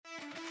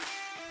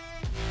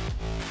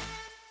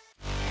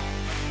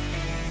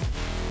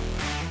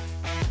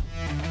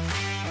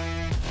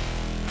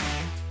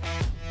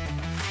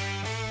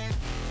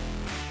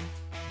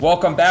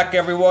Welcome back,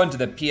 everyone, to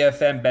the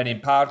PFM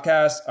Betting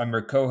Podcast. I'm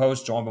your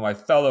co-host, joined by my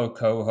fellow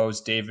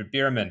co-host, David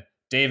Bearman.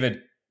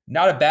 David,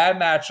 not a bad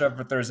matchup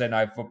for Thursday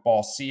Night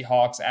Football.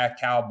 Seahawks at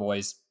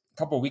Cowboys. A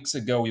couple of weeks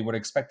ago, we would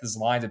expect this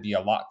line to be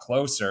a lot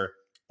closer,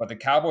 but the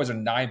Cowboys are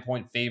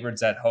 9-point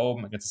favorites at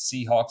home against a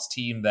Seahawks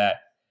team that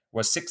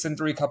was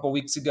 6-3 a couple of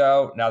weeks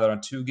ago. Now they're on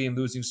a 2-game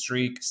losing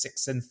streak,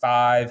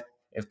 6-5.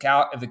 If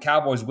the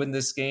Cowboys win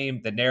this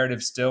game, the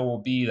narrative still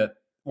will be that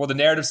the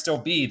narrative still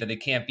be that they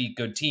can't beat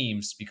good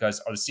teams because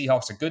are the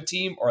Seahawks a good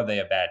team or are they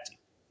a bad team?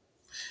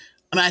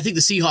 I mean, I think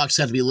the Seahawks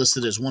have to be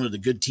listed as one of the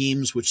good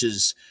teams, which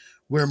is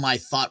where my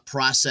thought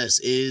process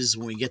is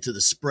when we get to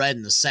the spread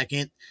in a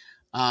second.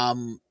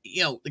 The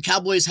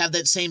Cowboys have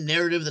that same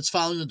narrative that's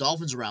following the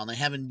Dolphins around. They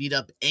haven't beat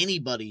up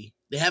anybody.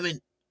 They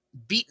haven't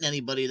beaten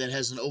anybody that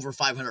has an over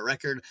 500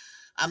 record.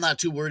 I'm not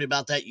too worried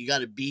about that. You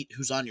got to beat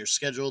who's on your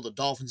schedule. The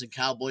Dolphins and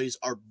Cowboys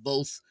are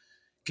both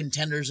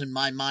contenders in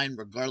my mind,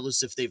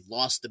 regardless if they've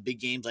lost the big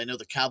games. I know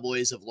the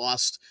Cowboys have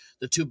lost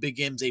the two big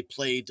games they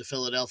played to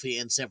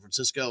Philadelphia and San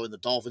Francisco, and the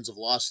Dolphins have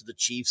lost to the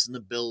Chiefs and the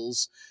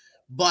Bills.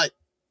 But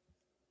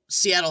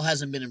Seattle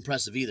hasn't been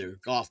impressive either.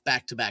 Go off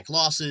back-to-back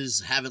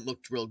losses, haven't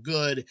looked real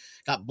good,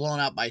 got blown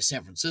out by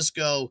San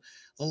Francisco.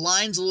 The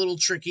line's a little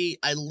tricky.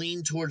 I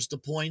lean towards the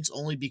points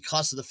only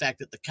because of the fact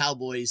that the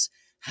Cowboys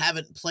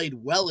haven't played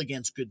well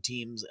against good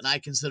teams, and I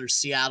consider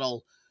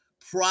Seattle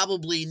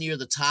probably near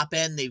the top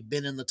end. They've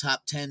been in the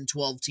top 10,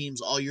 12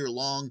 teams all year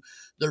long.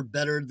 They're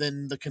better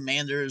than the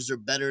Commanders. They're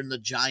better than the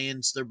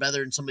Giants. They're better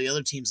than some of the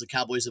other teams the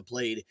Cowboys have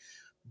played.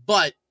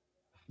 But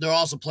they're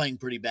also playing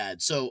pretty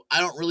bad. So I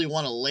don't really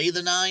want to lay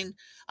the 9.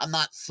 I'm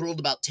not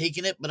thrilled about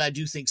taking it, but I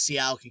do think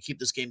Seattle can keep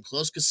this game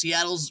close because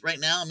Seattle's right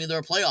now, they're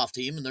a playoff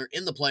team and they're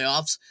in the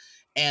playoffs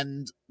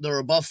and they're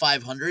above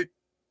 500.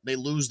 They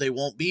lose, they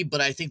won't be, but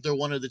I think they're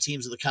one of the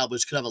teams that the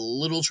Cowboys could have a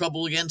little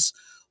trouble against,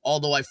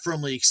 although I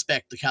firmly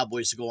expect the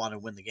Cowboys to go on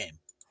and win the game.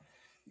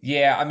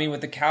 Yeah,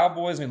 with the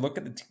Cowboys, look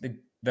at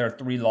their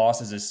 3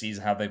 losses this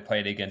season, how they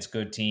played against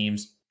good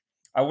teams.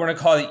 I wouldn't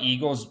call the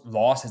Eagles'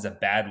 loss as a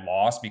bad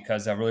loss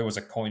because that really was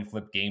a coin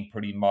flip game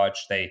pretty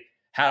much. They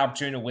had an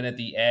opportunity to win at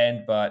the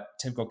end, but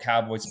typical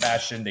Cowboys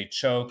fashion, they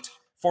choked.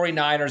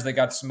 49ers, they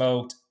got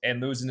smoked,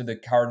 and losing to the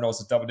Cardinals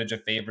as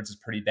double-digit favorites is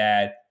pretty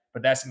bad.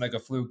 But that seemed like a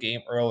fluke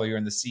game earlier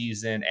in the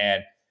season.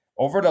 And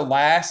over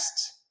the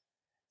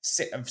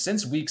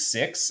since week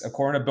 6,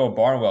 according to Bill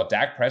Barnwell,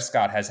 Dak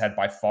Prescott has had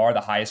by far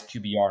the highest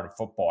QBR in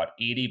football at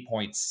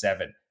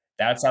 80.7.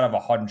 That's out of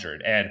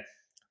 100. And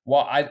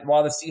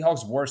while the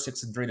Seahawks were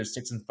 6-3, they're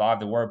 6-5.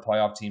 They were a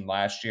playoff team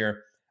last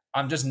year.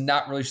 I'm just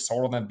not really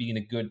sold on them being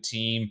a good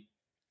team.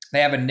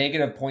 They have a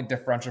negative point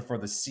differential for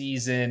the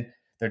season.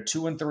 They're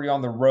 2-3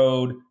 on the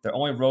road. Their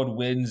only road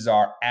wins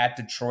are at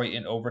Detroit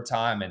in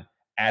overtime and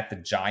at the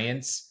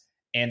Giants.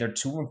 And they're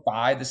 2-5,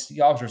 the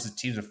Seahawks, versus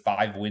teams with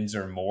 5 wins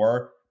or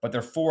more. But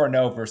they're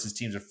 4-0 versus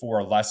teams with 4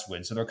 or less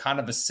wins. So they're kind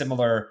of a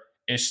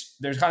similar-ish.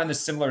 There's kind of the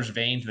similar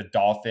vein to the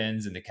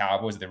Dolphins and the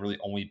Cowboys. They really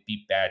only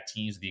beat bad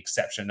teams with the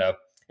exception of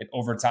an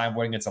overtime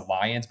win against the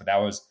Lions, but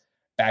that was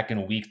back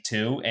in week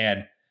 2. And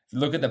if you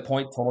look at the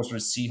point totals for the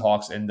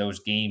Seahawks in those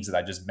games that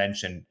I just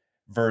mentioned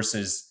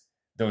versus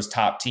those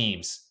top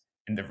teams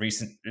in the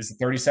recent, is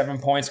 37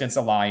 points against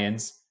the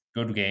Lions,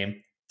 good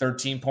game,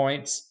 13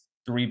 points,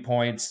 3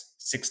 points,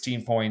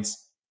 16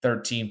 points,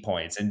 13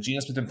 points. And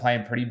Geno Smith's been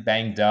playing pretty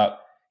banged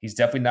up. He's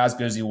definitely not as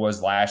good as he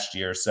was last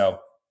year. So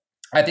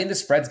I think the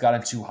spread's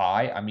gotten too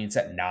high. It's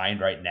at 9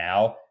 right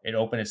now. It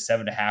opened at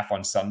 7.5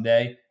 on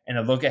Sunday. And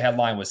the look-ahead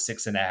line was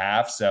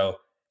 6.5. So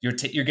you're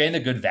getting a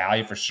good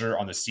value for sure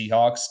on the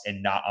Seahawks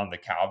and not on the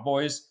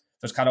Cowboys.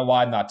 That's kind of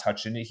why I'm not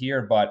touching it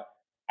here. But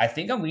I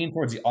think I'm leaning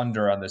towards the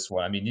under on this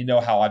one. You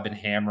know how I've been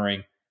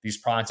hammering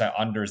these primetime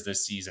unders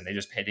this season. They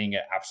just hitting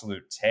an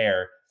absolute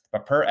tear.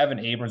 But per Evan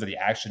Abrams of the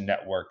Action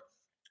Network,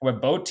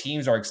 when both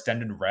teams are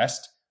extended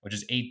rest, which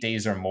is 8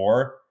 days or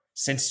more,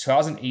 since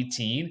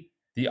 2018,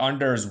 the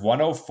under is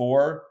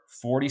 104,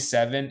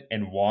 47,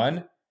 and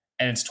 1.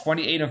 And it's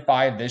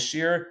 28-5 this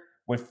year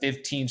with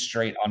 15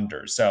 straight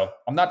unders. So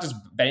I'm not just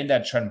betting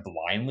that trend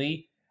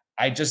blindly.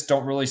 I just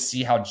don't really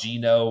see how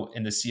Geno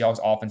and the Seahawks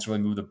offense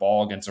really move the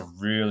ball against a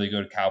really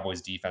good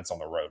Cowboys defense on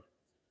the road.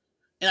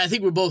 And I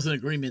think we're both in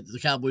agreement that the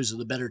Cowboys are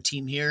the better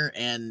team here.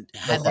 And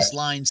had this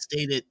line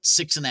stayed at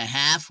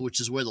 6.5, which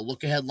is where the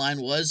look-ahead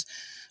line was,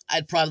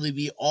 I'd probably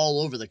be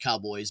all over the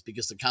Cowboys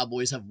because the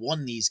Cowboys have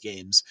won these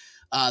games.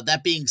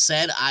 That being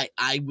said,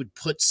 I would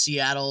put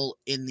Seattle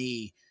in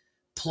the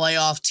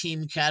playoff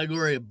team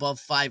category, above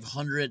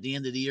 500 at the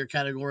end of the year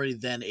category,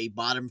 than a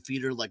bottom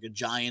feeder like a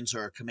Giants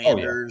or a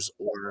Commanders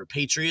or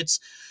Patriots.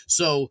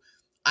 So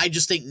I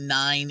just think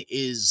 9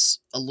 is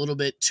a little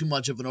bit too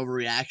much of an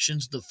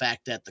overreaction to the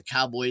fact that the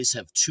Cowboys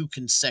have 2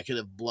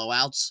 consecutive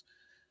blowouts.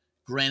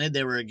 Granted,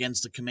 they were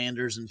against the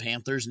Commanders and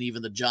Panthers and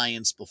even the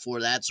Giants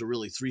before that, so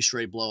really 3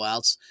 straight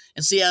blowouts.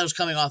 And Seattle's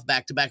coming off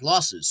back-to-back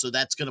losses, so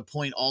that's going to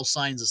point all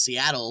signs of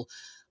Seattle.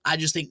 I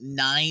just think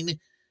 9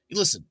 –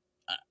 listen,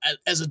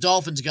 as a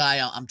Dolphins guy,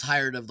 I'm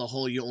tired of the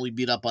whole you only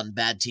beat up on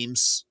bad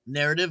teams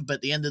narrative. But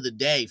at the end of the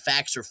day,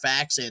 facts are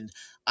facts. And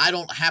I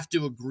don't have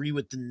to agree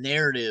with the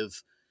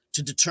narrative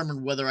to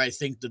determine whether I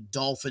think the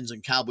Dolphins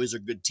and Cowboys are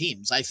good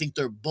teams. I think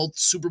they're both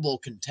Super Bowl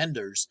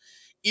contenders,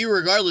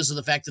 irregardless of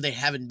the fact that they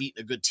haven't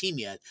beaten a good team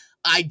yet.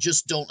 I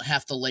just don't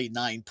have to lay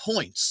 9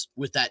 points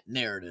with that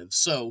narrative.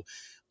 So,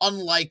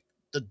 unlike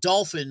the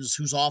Dolphins,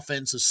 whose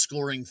offense is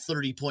scoring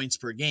 30 points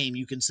per game,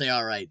 you can say,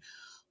 all right,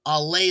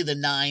 I'll lay the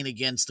 9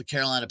 against the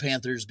Carolina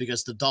Panthers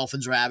because the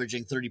Dolphins are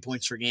averaging 30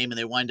 points per game and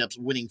they wind up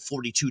winning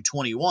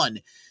 42-21.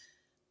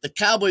 The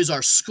Cowboys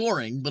are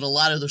scoring, but a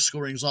lot of their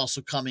scoring is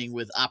also coming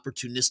with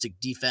opportunistic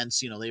defense.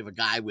 They have a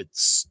guy with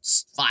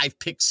 5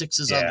 pick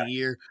sixes on Yeah. the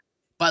year.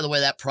 By the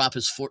way, that prop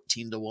is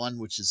 14-1,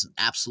 which is an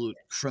absolute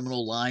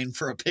criminal line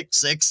for a pick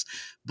six.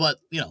 But,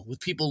 with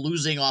people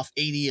losing off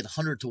 80 and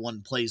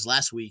 100-1 plays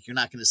last week, you're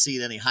not going to see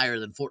it any higher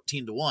than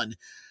 14-1.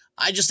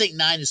 I just think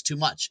 9 is too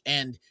much.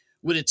 And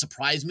would it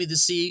surprise me to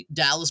see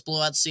Dallas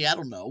blow out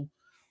Seattle? No.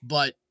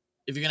 But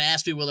if you're going to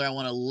ask me whether I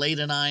want to lay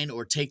the 9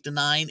 or take the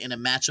 9 in a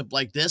matchup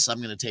like this, I'm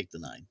going to take the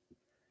 9.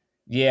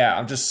 Yeah,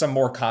 I'm just some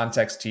more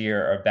context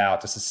here about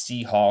just the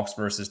Seahawks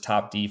versus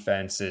top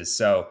defenses.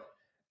 So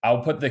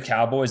I'll put the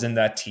Cowboys in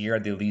that tier,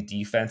 the elite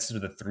defenses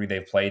with the three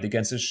they've played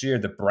against this year,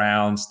 the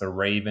Browns, the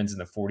Ravens, and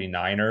the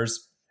 49ers.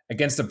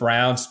 Against the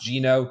Browns,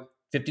 Geno,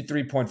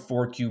 53.4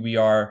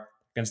 QBR.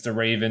 Against the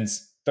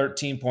Ravens,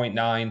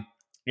 13.9.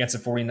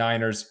 Against the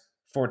 49ers,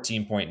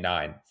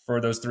 14.9. For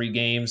those 3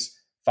 games,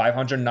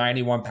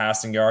 591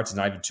 passing yards,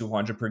 not even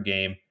 200 per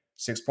game,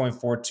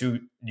 6.42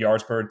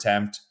 yards per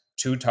attempt,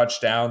 2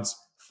 touchdowns,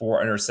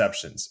 4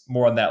 interceptions.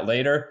 More on that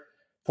later.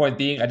 Point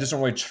being, I just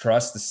don't really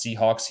trust the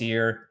Seahawks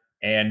here.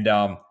 And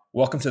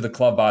welcome to the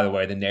club, by the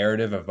way, the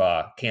narrative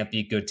of can't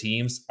beat good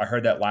teams. I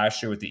heard that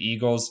last year with the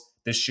Eagles.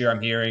 This year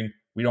I'm hearing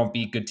we don't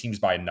beat good teams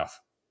by enough.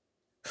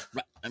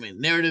 Right. I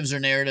mean, narratives are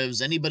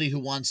narratives. Anybody who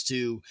wants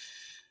to,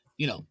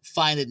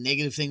 find a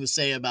negative thing to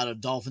say about a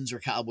Dolphins or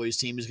Cowboys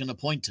team is going to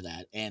point to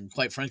that. And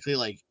quite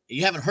frankly,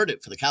 you haven't heard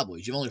it for the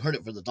Cowboys. You've only heard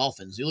it for the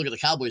Dolphins. You look at the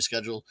Cowboys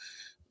schedule.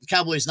 The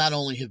Cowboys not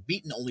only have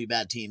beaten only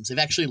bad teams, they've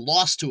actually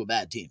lost to a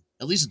bad team.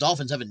 At least the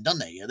Dolphins haven't done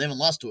that yet. They haven't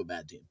lost to a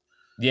bad team.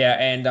 Yeah,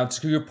 and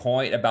to your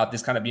point about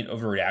this kind of being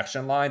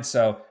overreaction line,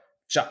 so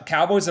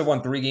Cowboys have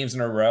won 3 games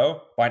in a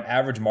row by an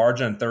average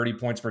margin of 30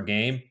 points per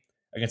game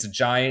against the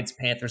Giants,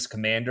 Panthers,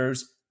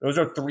 Commanders. Those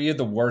are 3 of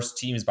the worst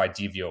teams by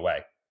DVOA.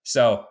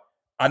 So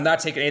I'm not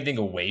taking anything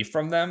away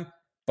from them,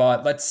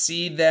 but let's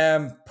see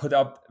them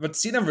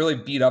really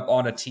beat up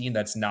on a team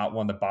that's not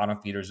one of the bottom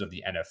feeders of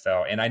the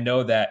NFL. And I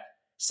know that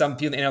some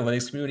people in the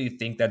analytics community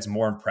think that's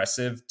more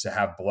impressive to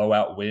have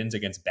blowout wins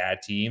against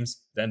bad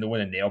teams than to win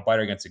a nail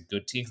biter against a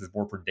good team because it's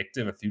more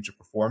predictive of future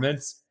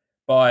performance.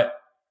 But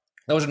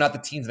those are not the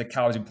teams that the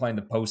Cowboys will play in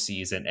the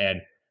postseason.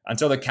 And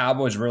until the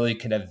Cowboys really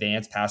can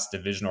advance past the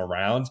divisional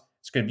round,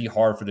 it's going to be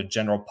hard for the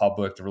general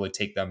public to really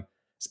take them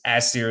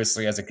as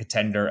seriously as a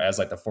contender as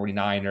like the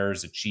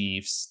 49ers, the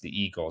Chiefs, the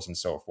Eagles, and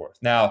so forth.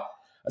 Now,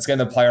 let's get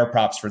into player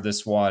props for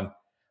this one.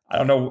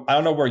 I know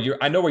where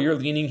you're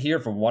leaning here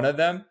for one of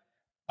them.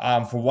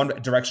 For one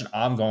direction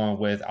I'm going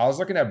with, I was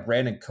looking at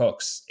Brandon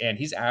Cooks, and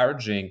he's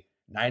averaging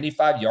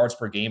 95 yards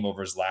per game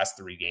over his last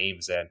 3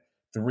 games. And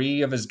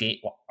 3 of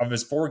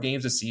his 4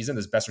 games this season,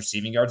 his best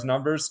receiving yards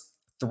numbers,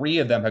 3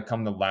 of them have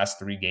come in the last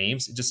 3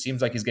 games. It just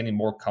seems like he's getting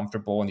more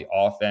comfortable in the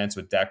offense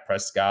with Dak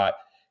Prescott.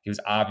 He was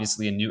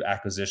obviously a new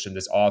acquisition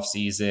this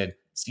offseason.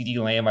 CeeDee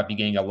Lamb might be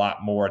getting a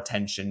lot more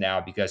attention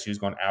now because he was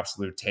going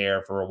absolute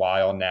tear for a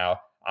while now.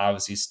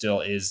 Obviously,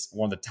 still is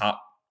one of the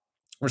top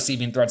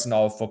receiving threats in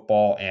all of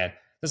football. And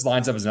this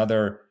lines up as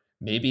another,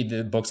 maybe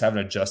the books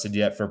haven't adjusted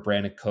yet for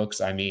Brandon Cooks.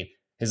 I mean,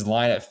 his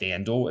line at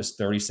FanDuel is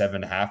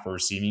 37.5 for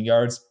receiving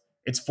yards.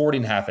 It's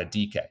 40.5 at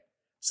DK.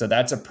 So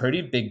that's a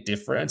pretty big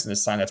difference, and a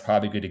sign that's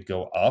probably going to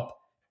go up.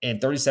 And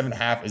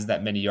 37.5 isn't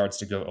that many yards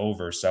to go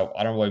over. So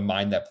I don't really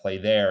mind that play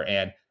there.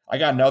 And I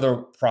got another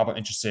prop I'm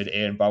interested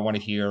in, but I want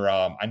to hear,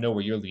 I know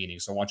where you're leaning.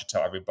 So I want you to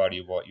tell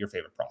everybody what your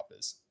favorite prop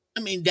is. I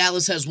mean,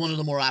 Dallas has one of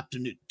the more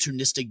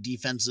opportunistic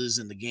defenses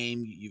in the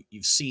game.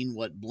 You've seen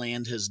what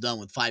Bland has done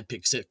with 5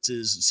 pick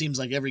sixes. It seems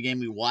like every game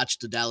we watch,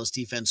 the Dallas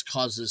defense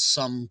causes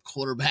some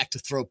quarterback to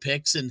throw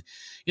picks. And,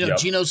 Yep.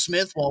 Geno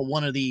Smith, while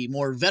one of the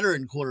more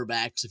veteran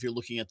quarterbacks, if you're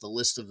looking at the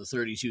list of the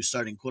 32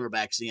 starting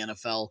quarterbacks in the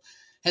NFL,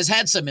 has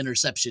had some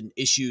interception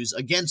issues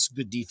against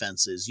good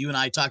defenses. You and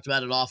I talked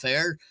about it off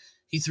air.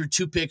 He threw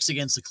 2 picks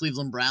against the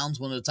Cleveland Browns,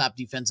 one of the top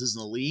defenses in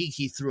the league.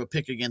 He threw a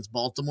pick against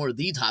Baltimore,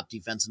 the top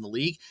defense in the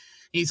league.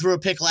 He threw a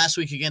pick last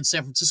week against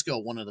San Francisco,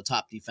 one of the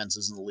top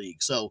defenses in the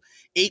league. So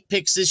 8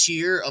 picks this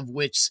year, of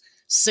which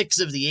 6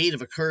 of the 8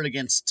 have occurred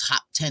against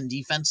top 10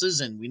 defenses.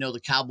 And we know the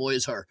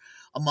Cowboys are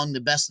among the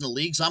best in the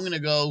league. So I'm going to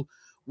go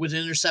with an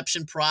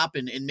interception prop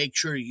and make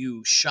sure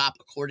you shop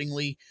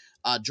accordingly.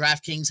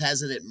 DraftKings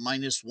has it at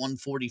minus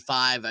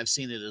 145. I've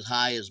seen it as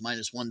high as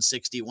minus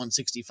 160,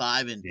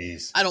 165. And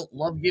Jeez. I don't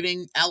love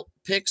giving out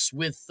picks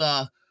with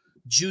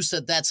juice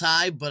that's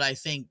high, but I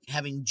think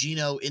having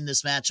Geno in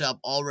this matchup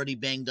already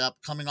banged up,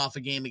 coming off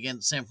a game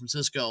against San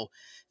Francisco,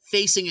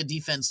 facing a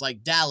defense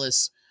like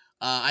Dallas,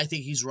 I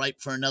think he's ripe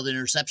for another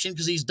interception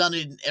because he's done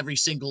it in every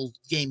single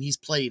game he's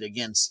played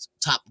against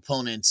top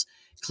opponents,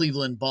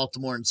 Cleveland,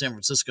 Baltimore, and San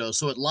Francisco.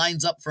 So it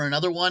lines up for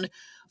another one.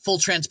 Full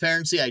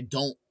transparency, I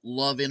don't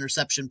love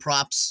interception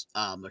props.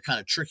 They're kind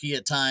of tricky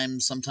at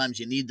times. Sometimes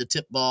you need the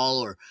tip ball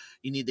or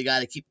you need the guy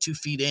to keep 2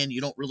 feet in.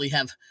 You don't really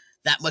have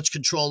that much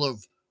control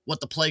of what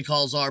the play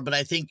calls are, but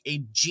I think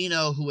a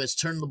Geno who has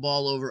turned the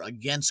ball over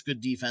against good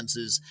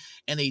defenses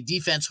and a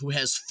defense who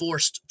has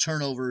forced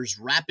turnovers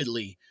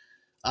rapidly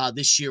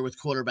this year with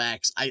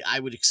quarterbacks, I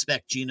would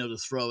expect Geno to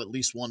throw at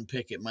least one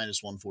pick at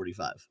minus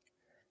 145.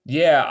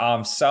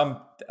 Yeah, some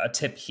a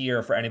tip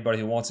here for anybody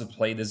who wants to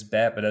play this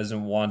bet but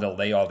doesn't want to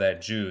lay all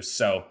that juice.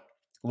 So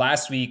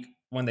last week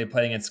when they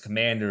played against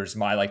Commanders,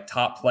 my like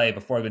top play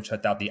before I even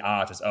checked out the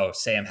odds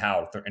was Sam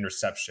Howell with their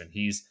interception.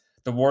 He's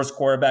the worst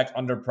quarterback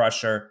under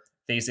pressure,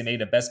 facing maybe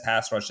the best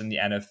pass rush in the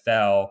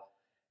NFL,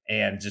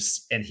 and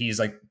he's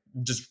like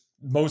just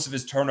most of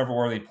his turnover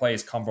worthy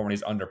plays come from when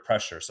he's under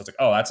pressure. So it's like,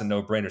 oh, that's a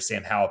no brainer.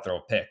 Sam Howell throw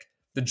a pick.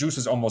 The juice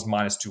is almost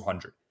minus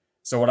 200.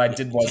 So what I Yeah,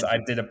 did you was can't.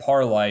 I did a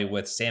parlay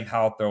with Sam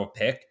Howell throw a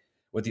pick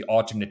with the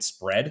alternate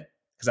spread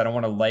because I don't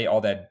want to lay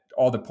all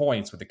the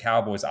points with the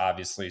Cowboys,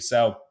 obviously.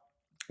 So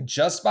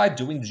just by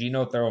doing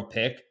Geno throw a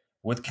pick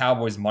with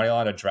Cowboys money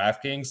line at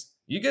DraftKings,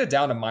 you get it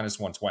down to minus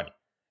 120.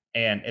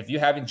 And if you're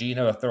having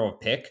Geno throw a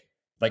pick,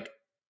 like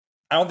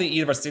I don't think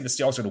either of us think the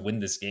Seahawks are going to win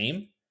this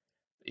game,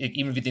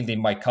 even if you think they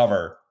might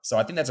cover. So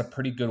I think that's a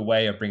pretty good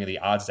way of bringing the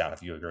odds down.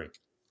 If you agree.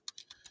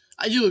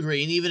 I do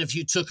agree. And even if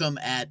you took them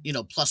at,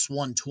 plus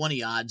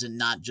 120 odds and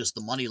not just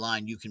the money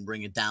line, you can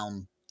bring it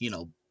down,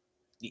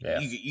 Yeah.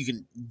 you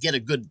can get a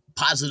good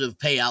positive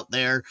payout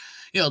there.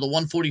 The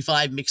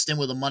 145 mixed in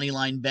with a money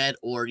line bet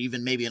or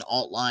even maybe an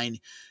alt line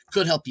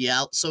could help you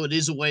out. So it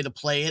is a way to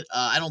play it.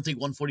 I don't think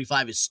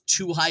 145 is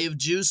too high of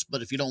juice,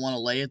 but if you don't want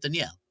to lay it, then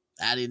yeah,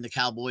 add in the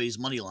Cowboys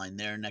money line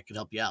there and that could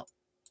help you out.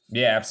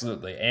 Yeah,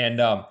 absolutely. And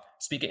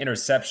speaking of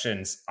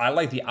interceptions, I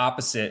like the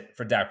opposite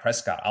for Dak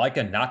Prescott. I like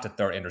him not to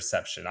throw an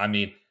interception. I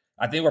mean,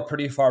 I think we're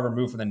pretty far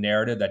removed from the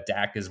narrative that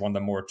Dak is one of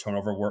the more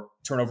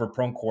turnover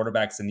prone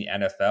quarterbacks in the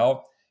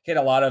NFL. He had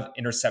a lot of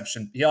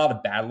interception. He had a lot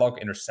of bad luck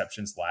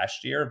interceptions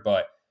last year.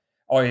 But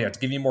to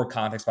give you more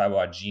context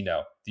about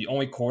Geno, the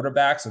only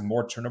quarterbacks with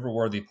more turnover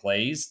worthy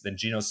plays than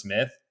Geno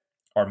Smith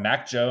are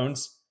Mac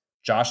Jones,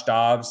 Josh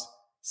Dobbs,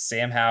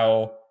 Sam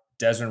Howell,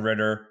 Desmond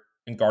Ritter,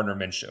 and Gardner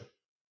Minshew.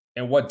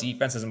 And what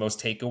defense has the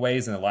most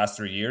takeaways in the last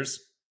 3 years?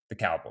 The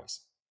Cowboys.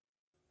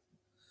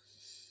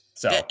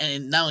 Yeah, So,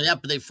 and not only that,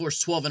 but they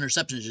forced 12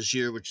 interceptions this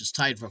year, which is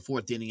tied for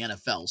fourth in the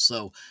NFL.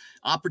 So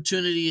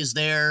opportunity is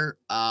there.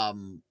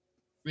 And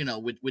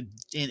on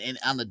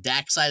the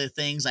Dak side of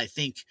things, I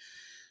think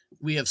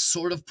we have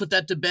sort of put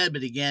that to bed.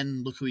 But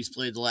again, look who he's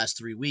played the last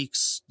 3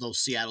 weeks. Though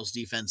Seattle's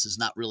defense is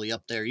not really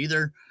up there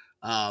either.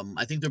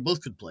 I think they're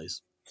both good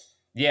plays.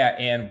 yeah,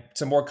 and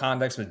some more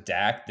context with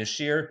Dak this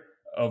year,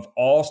 of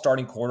all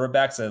starting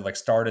quarterbacks that like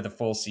started the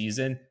full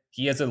season,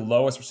 he has the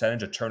lowest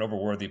percentage of turnover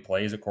worthy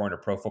plays according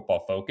to Pro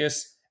Football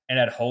Focus. And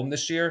at home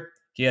this year,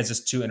 he has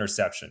just 2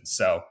 interceptions.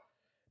 So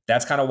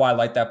that's kind of why I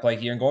like that play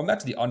here. And going back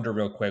to the under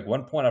real quick,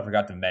 one point I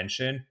forgot to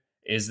mention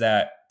is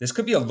that this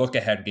could be a look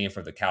ahead game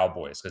for the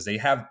Cowboys because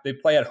they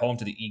play at home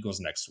to the Eagles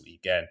next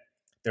week. And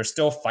they're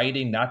still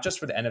fighting not just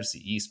for the NFC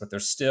East, but they're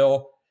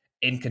still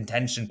in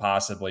contention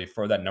possibly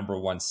for that number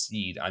 1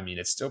 seed. I mean,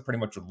 it's still pretty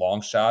much a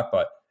long shot,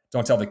 but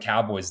don't tell the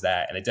Cowboys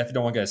that. And they definitely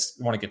don't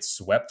want to get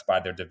swept by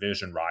their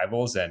division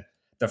rivals. And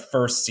the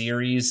first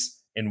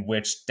series in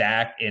which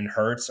Dak and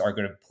Hurts are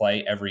going to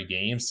play every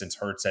game since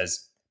Hurts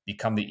has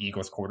become the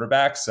Eagles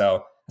quarterback.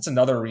 So that's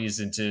another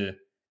reason to,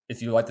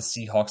 if you like the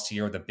Seahawks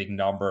here with a big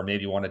number,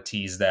 maybe you want to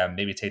tease them,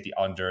 maybe take the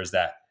unders,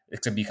 that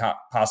it could be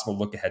possible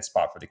look ahead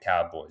spot for the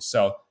Cowboys.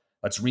 So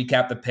let's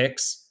recap the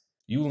picks.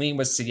 You lean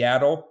with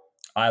Seattle.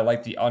 I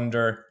like the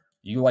under.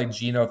 You like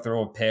Geno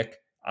throw a pick.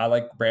 I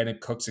like Brandon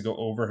Cooks to go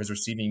over his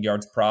receiving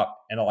yards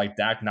prop. And I like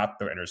Dak not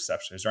throw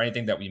interception. Is there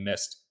anything that we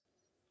missed?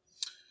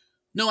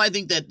 No, I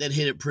think that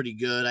hit it pretty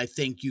good. I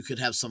think you could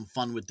have some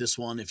fun with this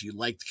one. If you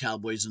like the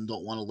Cowboys and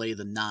don't want to lay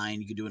the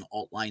 9, you could do an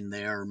alt line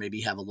there, or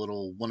maybe have a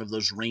little one of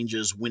those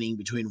ranges winning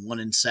between 1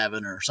 and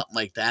 7 or something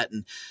like that.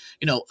 And,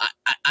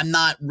 I'm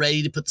not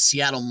ready to put the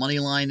Seattle money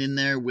line in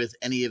there with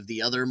any of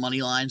the other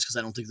money lines because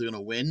I don't think they're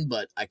going to win,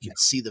 but I can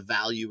see the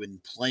value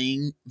in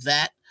playing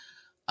that.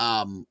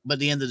 But at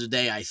the end of the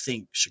day, I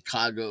think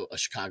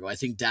I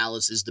think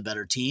Dallas is the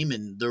better team.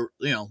 And they're,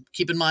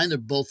 keep in mind, they're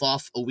both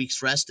off a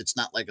week's rest. It's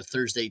not like a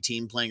Thursday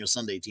team playing a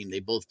Sunday team. They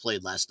both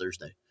played last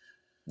Thursday.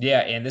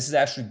 Yeah, and this is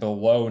actually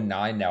below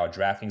 9 now.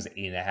 DraftKings at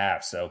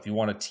 8.5. So if you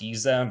want to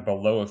tease them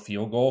below a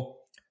field goal,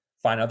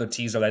 find other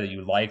teaser that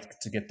you like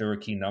to get through a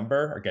key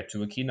number or get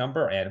to a key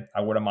number. And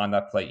I wouldn't mind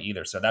that play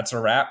either. So that's a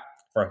wrap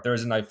for our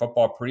Thursday Night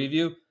Football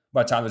preview.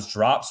 By the time this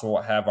drops,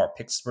 we'll have our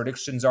picks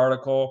predictions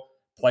article,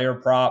 player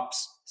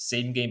props,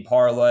 same game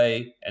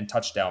parlay, and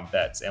touchdown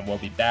bets. And we'll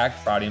be back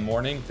Friday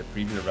morning to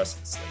preview the rest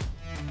of the slate.